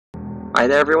Hi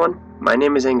there everyone, my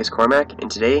name is Angus Cormac, and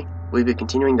today we'll be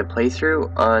continuing the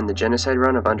playthrough on the Genocide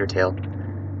run of Undertale.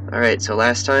 Alright, so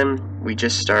last time we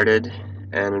just started,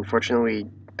 and unfortunately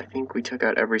I think we took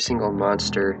out every single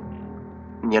monster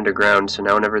in the underground, so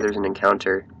now whenever there's an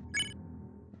encounter,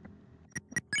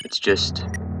 it's just...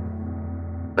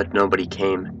 but nobody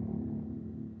came.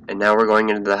 And now we're going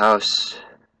into the house.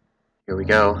 Here we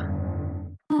go.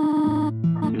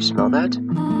 You smell that?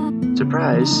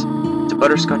 Surprise! It's a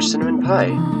butterscotch cinnamon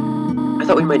pie. I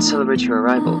thought we might celebrate your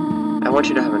arrival. I want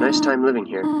you to have a nice time living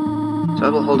here, so I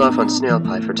will hold off on snail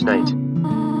pie for tonight.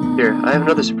 Here, I have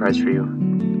another surprise for you.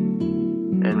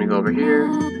 And we go over here.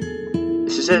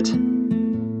 This is it.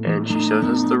 And she shows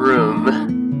us the room.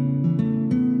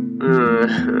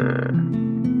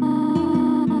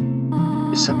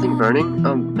 Is something burning?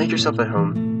 Make yourself at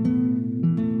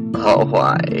home. Oh,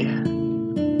 why?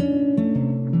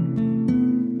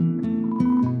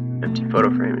 Empty photo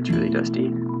frame, it's really dusty.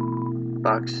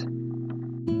 Box.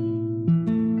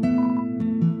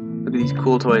 Look at these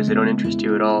cool toys, they don't interest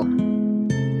you at all. I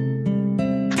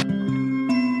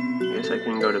guess I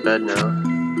can go to bed now.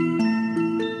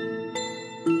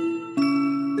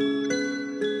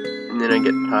 And then I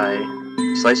get pie.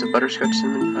 Slice of butterscotch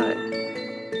cinnamon pie.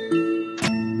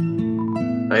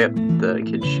 Oh yep, the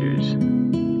kid's shoes.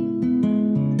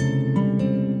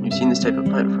 You've seen this type of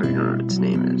plant before, you don't know what its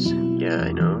name is. Yeah,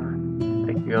 I know.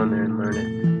 I can go in there and learn it.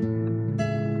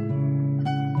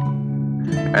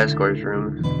 Asgore's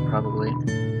room, probably.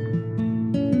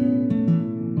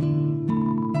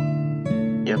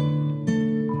 Yep.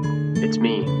 It's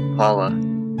me, Paula.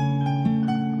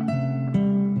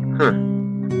 Huh.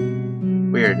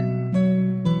 Weird.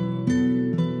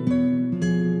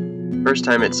 First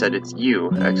time it said it's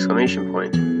you, exclamation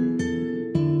point. I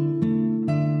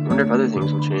wonder if other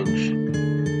things will change.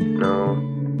 No.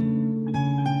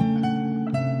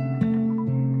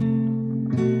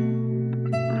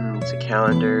 It's a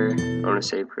calendar. I want to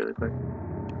save really quick.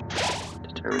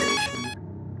 Determination.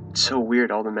 It's so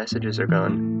weird, all the messages are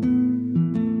gone.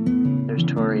 There's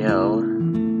Toriel.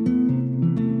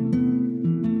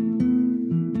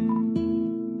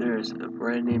 There's a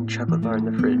brand name chocolate bar in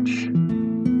the fridge.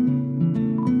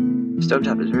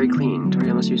 Stovetop is very clean.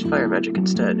 Toriel must use fire magic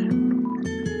instead.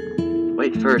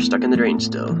 Wait, first, stuck in the drain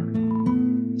still.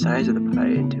 Size of the pie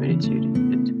intimidates you to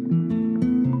eat it.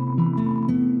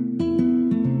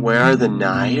 Where are the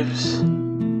knives?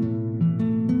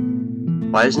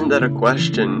 Why isn't that a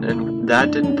question? And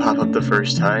that didn't pop up the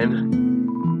first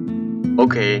time.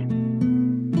 Okay.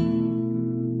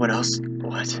 What else?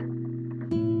 What?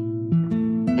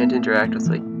 Can't interact with,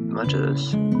 like, much of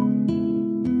this.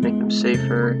 Make them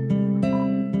safer.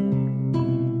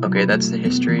 Okay, that's the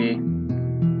history.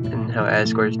 And how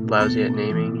Asgore's lousy at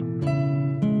naming.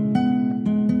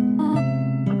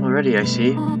 Already, I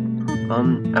see.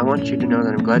 I want you to know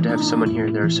that I'm glad to have someone here.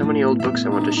 There are so many old books I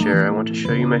want to share. I want to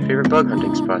show you my favorite bug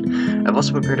hunting spot. I've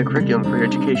also prepared a curriculum for your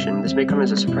education. This may come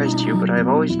as a surprise to you, but I have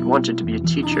always wanted to be a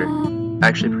teacher.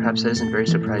 Actually, perhaps that isn't very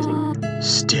surprising.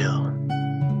 Still.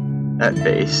 That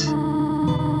face.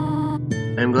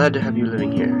 I'm glad to have you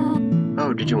living here.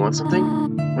 Oh, did you want something?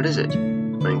 What is it?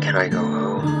 When can I go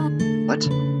home? What?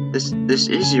 This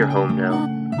is your home now.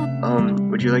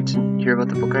 Would you like to hear about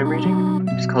the book I'm reading?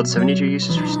 It's called 72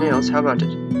 Uses for Snails. How about it?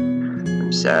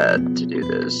 I'm sad to do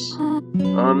this.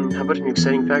 How about an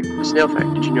exciting fact? A snail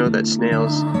fact. Did you know that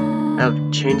snails have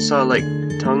chainsaw-like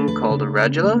tongue called a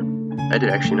radula? I did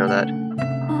actually know that.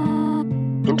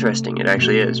 Interesting, it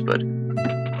actually is, but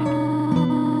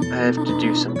I have to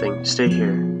do something. Stay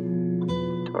here.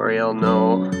 Toriel,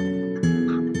 no.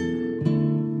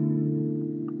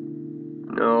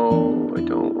 No, I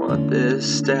don't want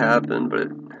this to happen, but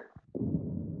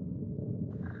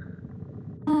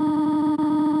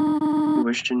you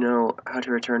wish to know how to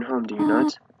return home, do you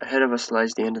not? Ahead of us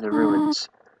lies the end of the ruins.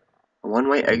 A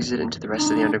one-way exit into the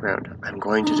rest of the underground. I'm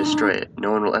going to destroy it.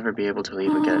 No one will ever be able to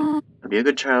leave again. Now be a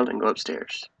good child and go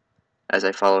upstairs. As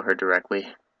I follow her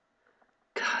directly.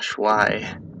 Gosh,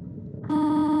 why?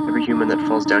 Every human that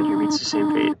falls down here meets the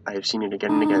same fate. I have seen it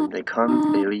again and again. They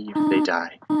come, they leave, they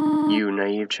die. You,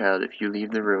 naive child, if you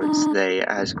leave the ruins, they,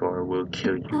 Asgore, will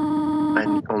kill you.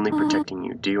 I'm only protecting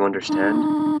you. Do you understand?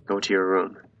 Go to your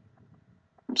room.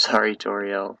 I'm sorry,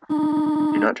 Toriel.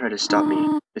 Do not try to stop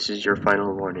me. This is your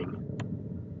final warning.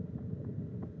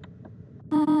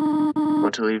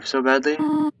 Want to leave so badly?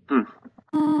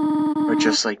 Or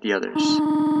just like the others.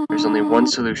 There's only one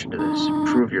solution to this.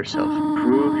 Prove yourself.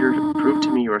 Prove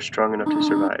to me you are strong enough to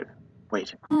survive.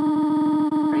 Wait. Why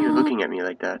are you looking at me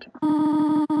like that?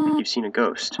 Like you've seen a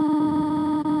ghost.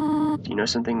 Do you know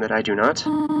something that I do not?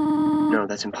 No,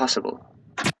 that's impossible.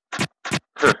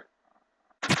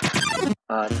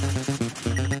 No.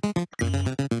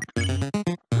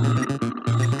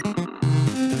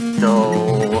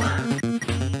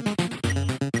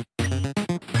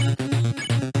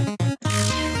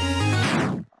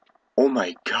 Oh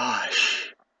my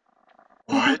gosh.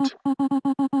 What?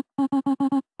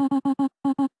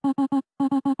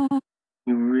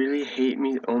 You really hate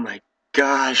me? Oh my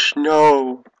gosh,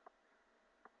 no!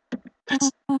 That's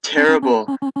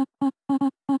terrible.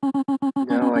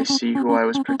 Now I see who I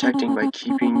was protecting by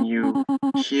keeping you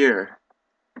here.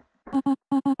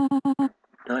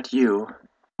 Not you,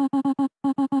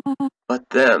 but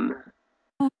them.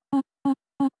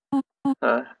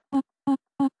 Oh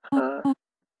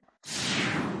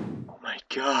my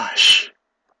gosh.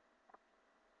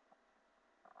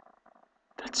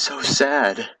 That's so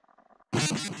sad.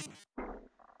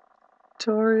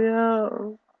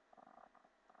 Toriel.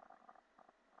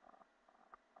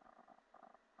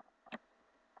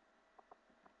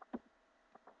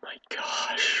 My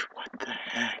gosh, what the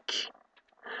heck?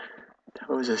 That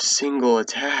was a single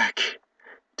attack.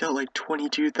 Dealt like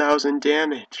 22,000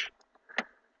 damage.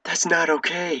 That's not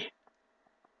okay.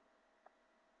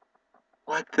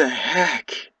 What the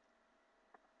heck?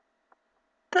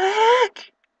 The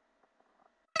heck?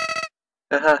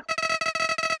 Haha.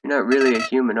 You're not really a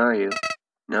human, are you?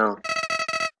 No.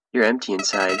 You're empty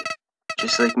inside.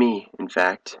 Just like me, in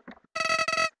fact.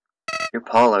 You're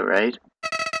Paula, right?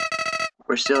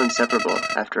 We're still inseparable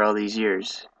after all these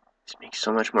years. This makes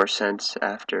so much more sense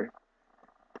after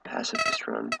the pacifist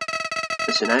run.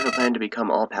 Listen, I have a plan to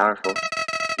become all-powerful.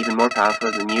 Even more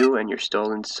powerful than you and your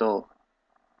stolen soul.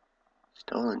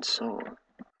 Stolen soul.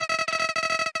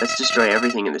 Let's destroy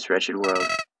everything in this wretched world.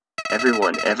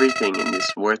 Everyone, everything in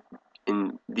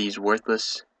these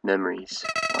worthless memories.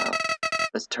 Wow.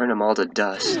 Let's turn them all to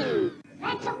dust.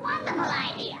 That's a wonderful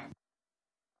idea.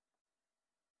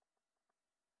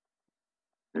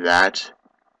 That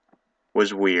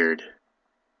was weird.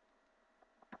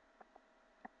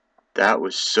 That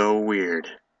was so weird.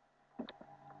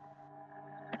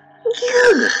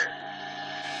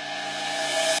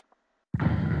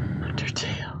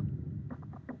 Undertale.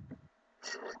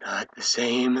 This is not the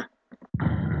same.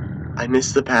 I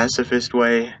miss the pacifist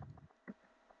way.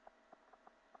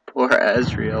 Poor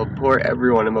Asriel. Poor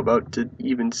everyone I'm about to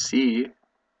even see.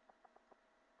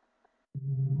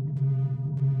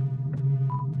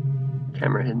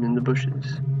 Camera hidden in the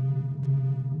bushes.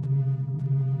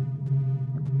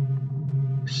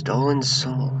 Stolen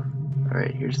soul.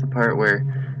 Alright, here's the part where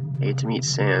I get to meet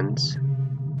Sans.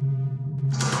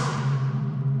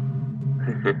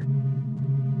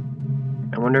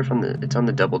 I wonder if it's on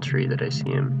the double tree that I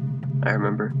see him. I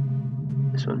remember.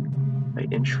 This one. I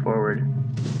inch forward.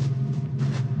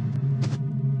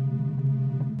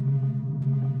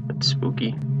 That's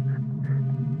spooky.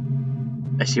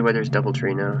 I see why there's double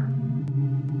tree now.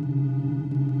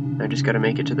 I just gotta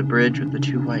make it to the bridge with the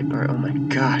two white bars. Oh my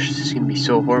gosh, this is gonna be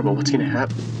so horrible. What's gonna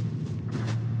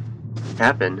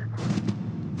happen?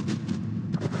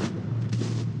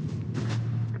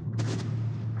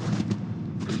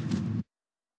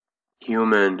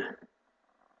 Human.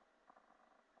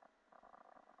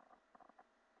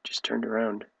 Just turned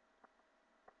around.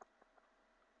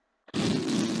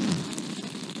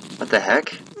 What the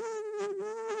heck?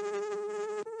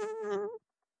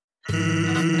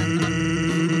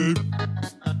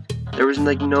 There was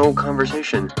like no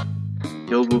conversation.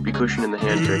 The old whoopee cushion in the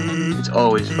hand trick. It's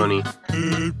always funny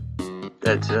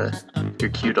that you're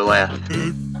cue to laugh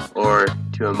or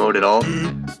to emote at all.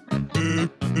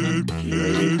 Gee,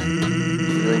 lady,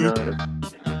 you really know how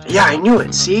to... Yeah, I knew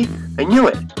it. See, I knew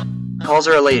it. Calls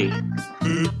her a lady.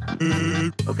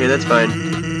 Okay, that's fine.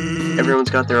 Everyone's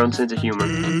got their own sense of humor.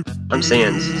 I'm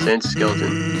Sans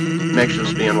Skeleton. I'm actually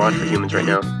supposed to be on watch for humans right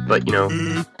now, but you know,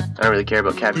 I don't really care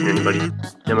about capturing anybody.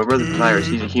 Now my brother Papyrus,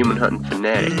 he's a human hunting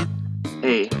fanatic.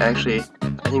 Hey, actually,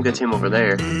 I think that's him over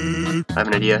there. I have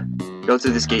an idea. Go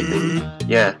through this gate thing.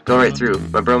 Yeah, go right through.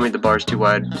 My bro made the bars too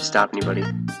wide to stop anybody.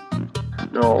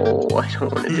 No, I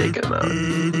don't want to take him out.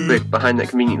 Quick, behind that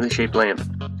conveniently shaped lamp.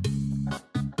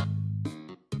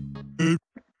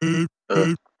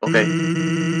 Okay.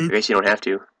 I guess you don't have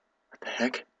to. What the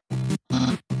heck?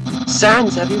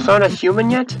 Sans, have you found a human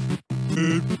yet?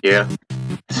 Yeah.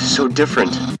 This is so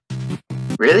different.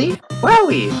 Really?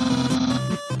 Wowie!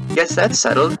 Guess that's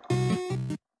settled.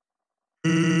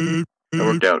 That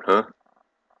worked out, huh?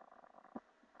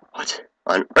 What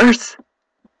on earth?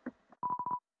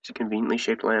 It's a conveniently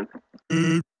shaped lamp.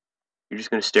 You're just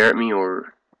gonna stare at me,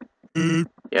 or...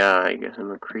 Yeah, I guess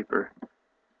I'm a creeper.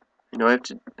 You know, I have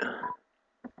to...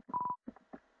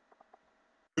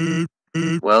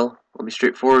 Well, I'll be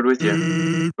straightforward with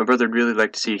you. My brother'd really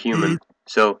like to see a human.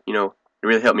 So, you know, it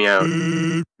really helped me out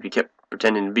if you kept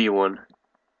pretending to be one.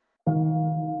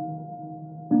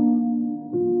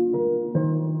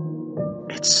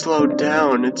 It's slowed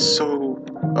down. It's so...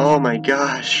 Oh my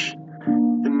gosh.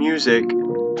 The music.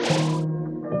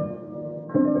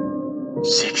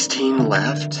 16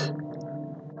 left?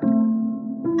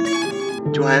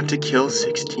 Do I have to kill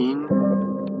 16?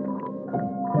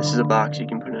 This is a box you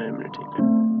can put in. I'm gonna take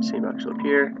it. Same box will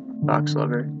appear. Box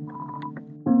lover.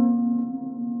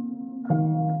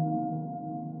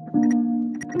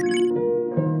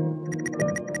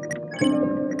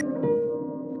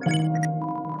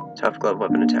 Tough glove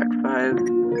weapon attack 5.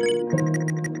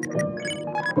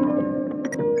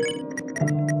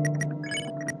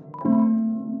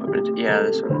 Yeah,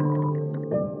 this one.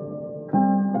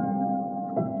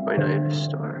 Toy knife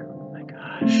store. Oh my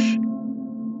gosh.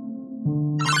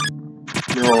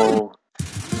 No.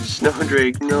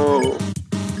 Snowdrake, no.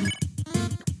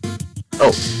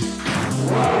 Oh.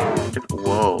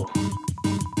 Whoa.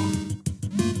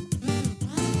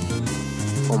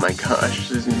 Oh my gosh,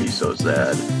 this is gonna be so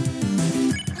sad.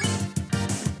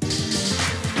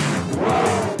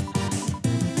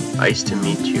 Nice to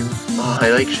meet you. Oh,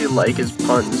 I actually like his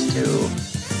puns too.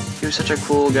 He was such a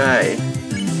cool guy.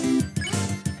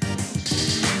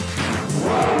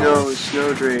 No,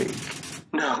 Snowdrake.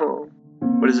 No.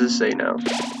 What does this say now?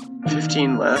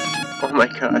 15 left? Oh my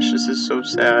gosh, this is so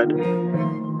sad.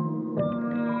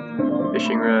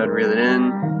 Fishing rod, reel it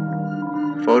in.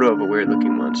 Photo of a weird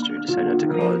looking monster. Decide not to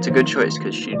call it. It's a good choice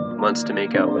because she wants to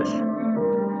make out with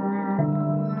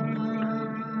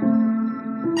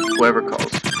whoever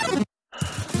calls.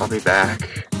 I'll be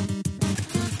back.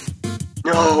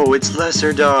 No, it's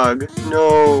Lesser Dog.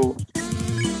 No.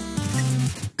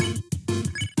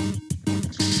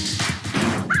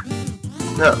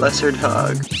 Not Lesser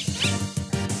Dog.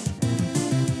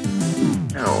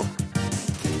 No.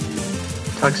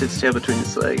 Tucks its tail between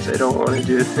its legs. I don't want to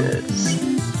do this.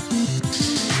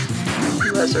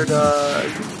 Lesser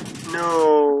Dog.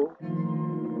 No.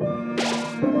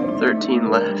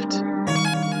 13 left.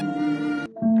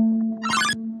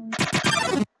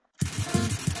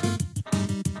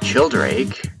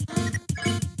 Childrake?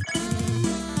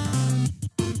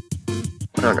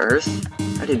 What on earth?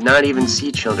 I did not even see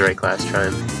Childrake last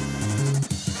time.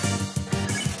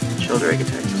 Childrake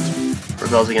attacks.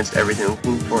 Rebels against everything,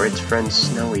 looking for its friend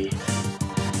Snowy.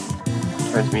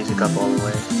 Turns music up all the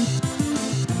way.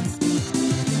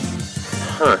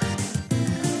 Huh.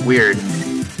 Weird.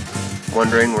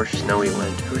 Wondering where Snowy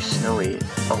went. Who's Snowy?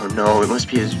 Oh no, it must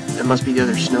be the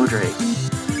other Snowdrake.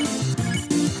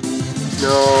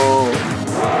 No.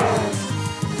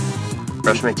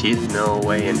 Brush my teeth? No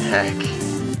way in heck.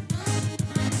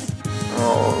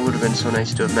 Oh, it would have been so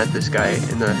nice to have met this guy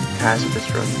in the pacifist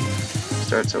run.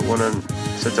 Starts a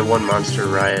one monster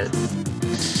riot.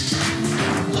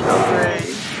 Childrake.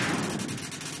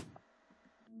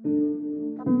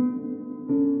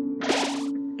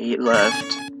 8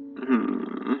 left.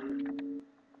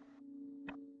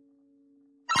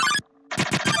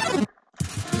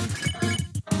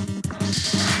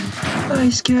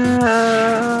 Ice cap.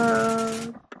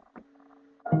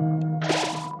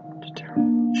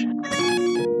 Determination.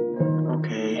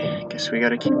 Okay, guess we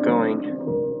gotta keep going.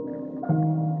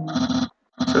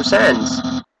 So Sans,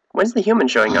 when's the human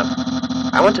showing up?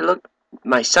 I want to look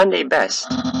my Sunday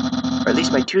best, or at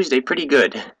least my Tuesday pretty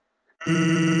good.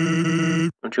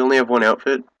 Don't you only have one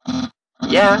outfit?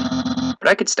 Yeah, but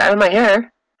I could style my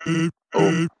hair.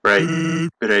 Oh, right.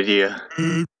 Good idea.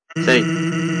 Say,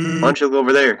 why don't you go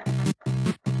over there?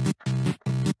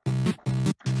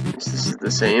 Is this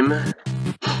the same?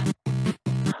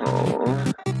 Oh,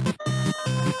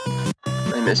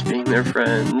 I miss being their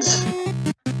friends.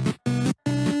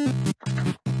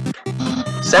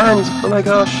 Sans! Oh my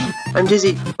gosh! I'm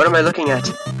dizzy! What am I looking at?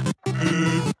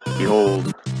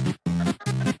 Behold.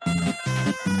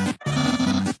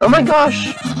 Oh my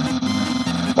gosh!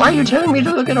 Why are you telling me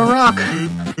to look at a rock?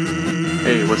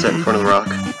 Hey, what's that in front of the rock?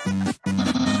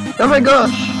 Oh my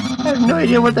gosh! I have no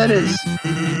idea what that is.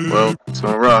 Well, it's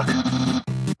not a rock.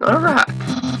 Not a rock.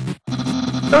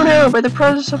 Oh no, by the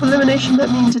process of elimination that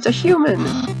means it's a human.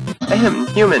 Ahem,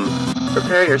 human.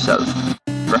 Prepare yourself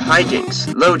for hijinks,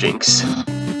 lowjinks,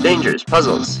 dangers,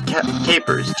 puzzles,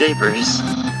 capers, japers,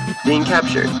 being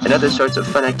captured, and other sorts of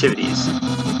fun activities.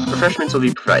 Refreshments will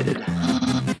be provided.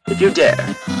 If you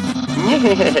dare.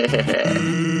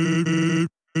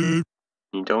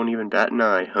 You don't even bat an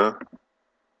eye, huh?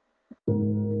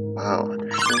 Wow,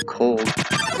 they're so cold.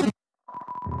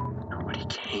 Nobody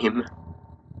came.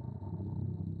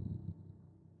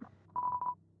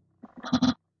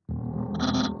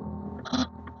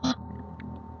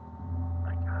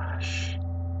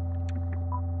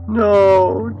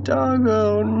 No,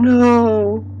 doggo,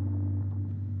 no.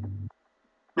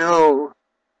 No.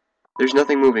 There's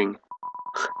nothing moving.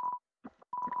 I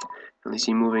only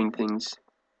see moving things.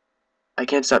 I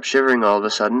can't stop shivering all of a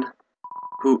sudden.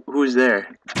 Who's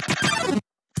there?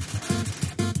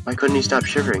 Why couldn't he stop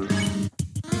shivering?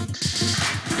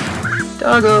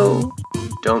 Doggo!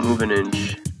 Don't move an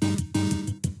inch.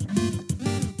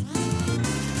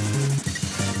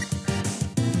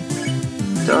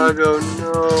 Doggo,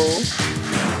 no.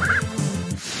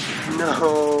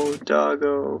 No,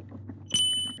 doggo.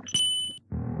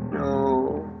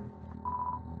 No.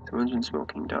 Someone's been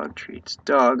smoking dog treats.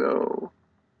 Doggo.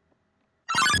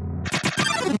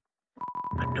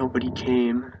 But nobody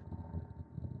came.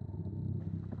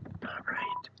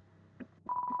 Alright.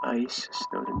 Ice,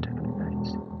 snowed into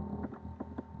ice.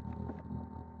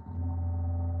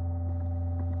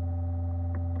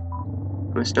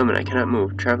 I'm a snowman, I cannot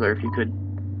move. Traveler, if you could.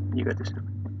 You got this.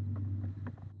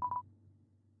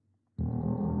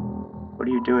 What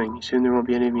are you doing? Soon there won't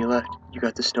be any of me left. You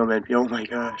got the snowman. Oh my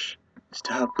gosh.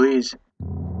 Stop, please.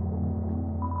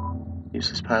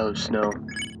 Useless pile of snow.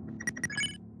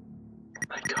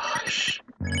 My gosh.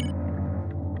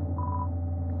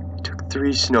 It took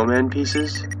 3 snowman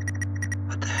pieces?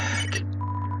 What the heck?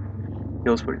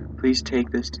 Please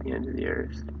take this to the end of the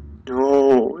earth.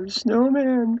 No,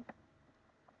 snowman.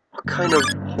 What kind of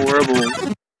horrible...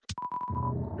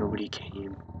 Nobody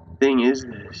came. Thing is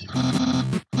this?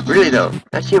 Really though,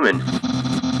 that human.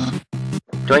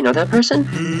 Do I know that person?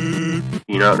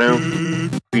 You don't know?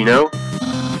 Do you know?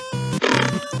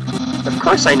 Of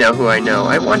course I know who I know.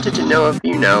 I wanted to know if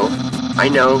you know. I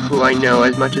know who I know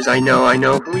as much as I know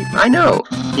who I know.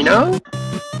 You know?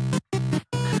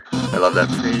 I love that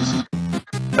phrase.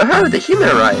 Aha, the human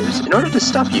arrives. In order to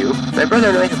stop you, my brother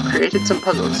and I have created some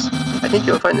puzzles. I think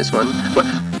you'll find this one. What?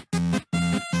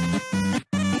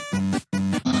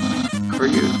 For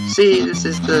you. See, this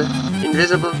is the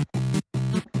invisible...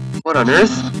 What on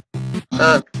earth?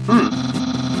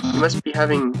 You must be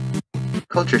having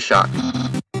culture shock.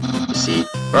 You see,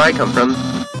 where I come from,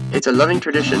 it's a loving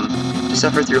tradition to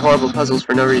suffer through horrible puzzles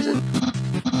for no reason.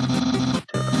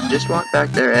 So just walk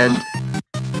back there and...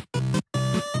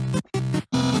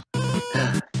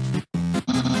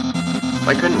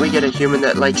 Why couldn't we get a human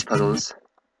that likes puzzles?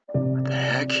 What the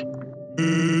heck?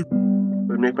 It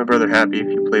would make my brother happy if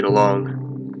you played along.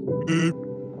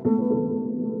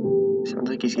 Sounds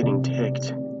like he's getting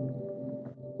ticked.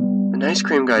 The ice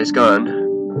cream guy's gone.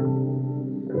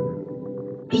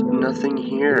 There's nothing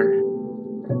here.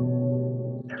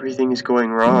 Everything is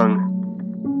going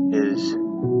wrong. His,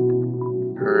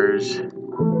 hers,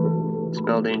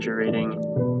 smell danger rating.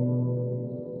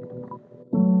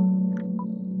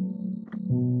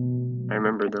 I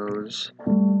remember those.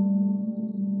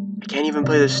 I can't even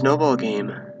play the snowball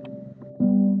game.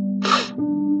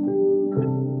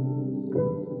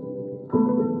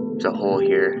 There's a hole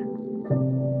here.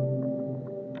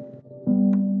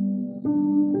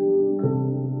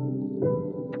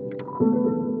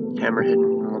 Camera hidden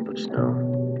in a lump of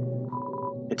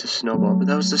snow. It's a snowball, but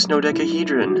that was the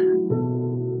snowdecahedron.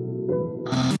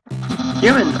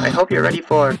 Human, I hope you're ready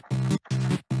for...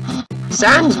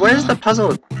 Sans, where's the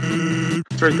puzzle?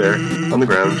 It's right there, on the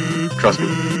ground. Trust me,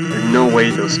 there's no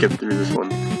way they'll skip through this one.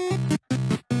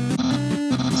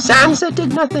 Sans, it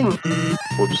did nothing!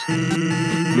 Whoops.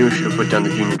 Knew I should have put down the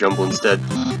Junior Jumble instead.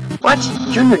 What?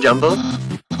 Junior Jumble?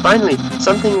 Finally,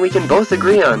 something we can both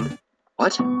agree on.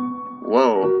 What?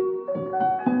 Whoa.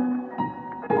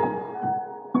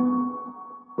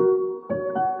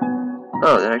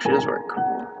 Oh, that actually does work. Cool.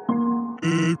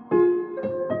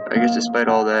 I guess despite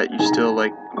all that, you still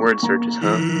like word searches,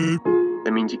 huh?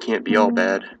 That means you can't be all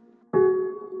bad.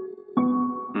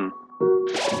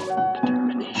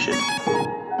 Determination.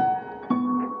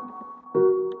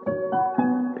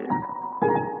 There.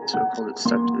 So hold it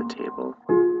stuck to the table.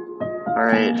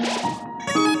 Alright.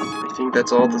 I think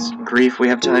that's all the grief we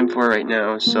have time for right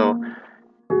now, so...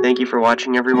 Thank you for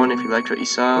watching, everyone. If you liked what you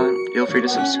saw, feel free to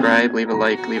subscribe, leave a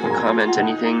like, leave a comment,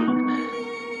 anything.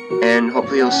 And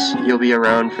hopefully you'll be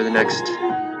around for the next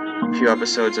few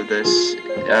episodes of this.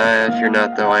 If you're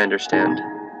not, though, I understand.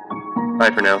 Bye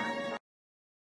for now.